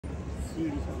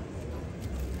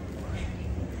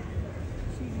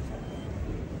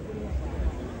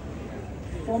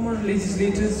Former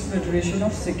Legislators Federation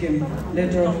of Sikkim,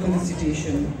 letter of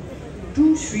felicitation.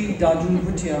 To Shri Dadul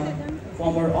Bhutia,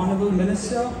 former Honorable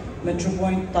Minister,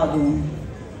 Metropoint Tadung,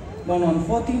 born on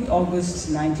 14th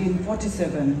August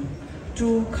 1947.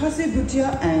 To Khase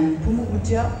Bhutia and Phumu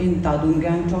Bhutia in Tadung,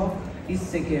 Gangtok, East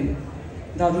Sikkim.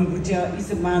 Dadul Bhutia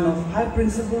is a man of high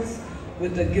principles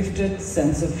with a gifted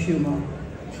sense of humor.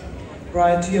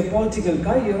 Prior to your political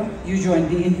career, you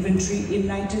joined the infantry in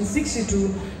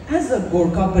 1962 as a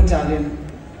Gorkha battalion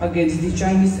against the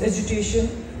Chinese agitation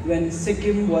when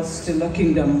Sikkim was still a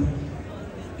kingdom.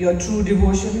 Your true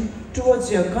devotion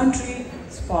towards your country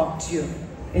sparked your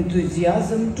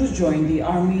enthusiasm to join the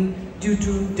army due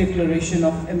to declaration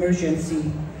of emergency.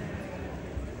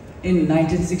 In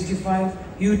 1965,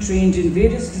 you trained in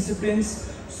various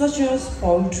disciplines such as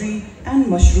poultry and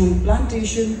mushroom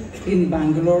plantation in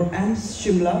Bangalore and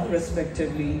Shimla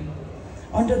respectively,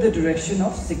 under the direction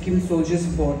of Sikkim Soldiers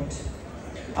Board,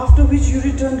 after which you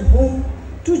returned home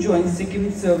to join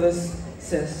Sikkim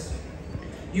Services.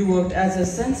 You worked as a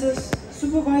census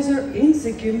supervisor in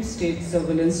Sikkim State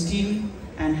Surveillance Team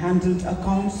and handled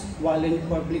accounts while in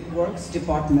Public Works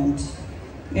Department.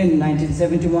 In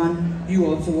 1971, you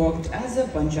also worked as a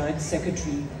Panchayat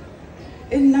Secretary.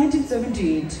 In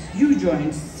 1978, you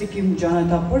joined Sikkim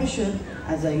Janata Parishad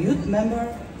as a youth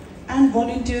member and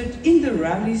volunteered in the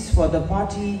rallies for the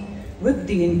party with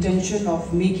the intention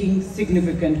of making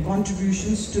significant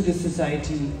contributions to the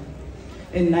society.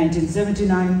 In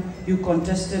 1979, you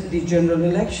contested the general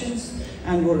elections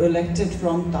and were elected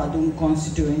from Tadung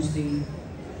constituency.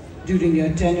 During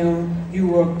your tenure, you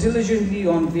worked diligently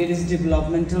on various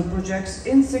developmental projects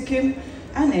in Sikkim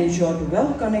and ensured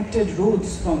well-connected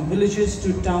roads from villages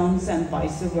to towns and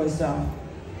vice versa.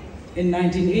 In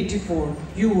 1984,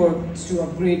 you worked to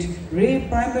upgrade Ray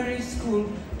Primary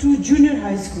School to Junior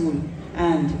High School,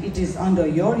 and it is under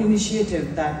your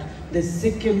initiative that the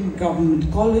Sikkim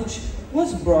Government College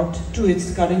was brought to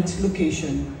its current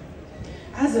location.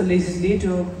 As a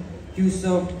legislator, you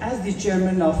served as the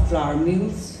chairman of Flour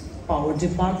Mills, Power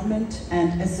Department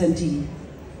and S&T,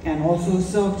 and also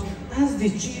served as the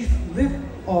Chief Whip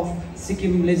of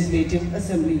Sikkim Legislative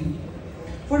Assembly.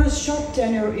 For a short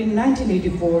tenure in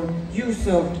 1984, you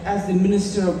served as the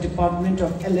Minister of Department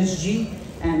of LSG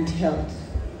and Health.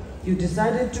 You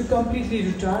decided to completely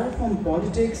retire from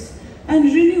politics and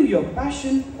renew your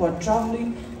passion for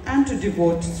traveling and to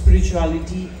devote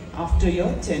spirituality after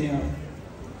your tenure.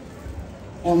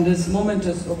 On this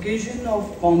momentous occasion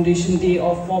of Foundation Day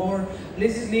of former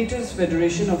Legislators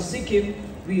Federation of Sikkim,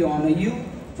 we honor you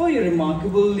for your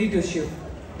remarkable leadership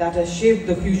that has shaped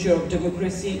the future of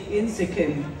democracy in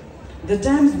Sikkim. The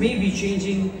times may be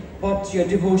changing, but your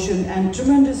devotion and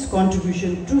tremendous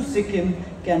contribution to Sikkim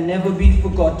can never be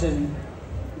forgotten.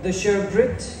 The sheer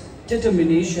grit,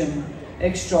 determination,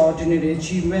 extraordinary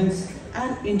achievements,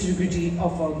 and integrity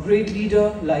of a great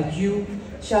leader like you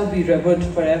shall be revered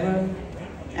forever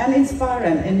and inspire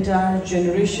an entire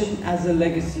generation as a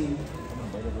legacy.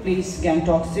 Please,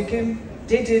 Gangtok, Sikkim,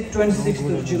 dated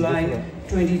 26th of July,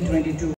 2022.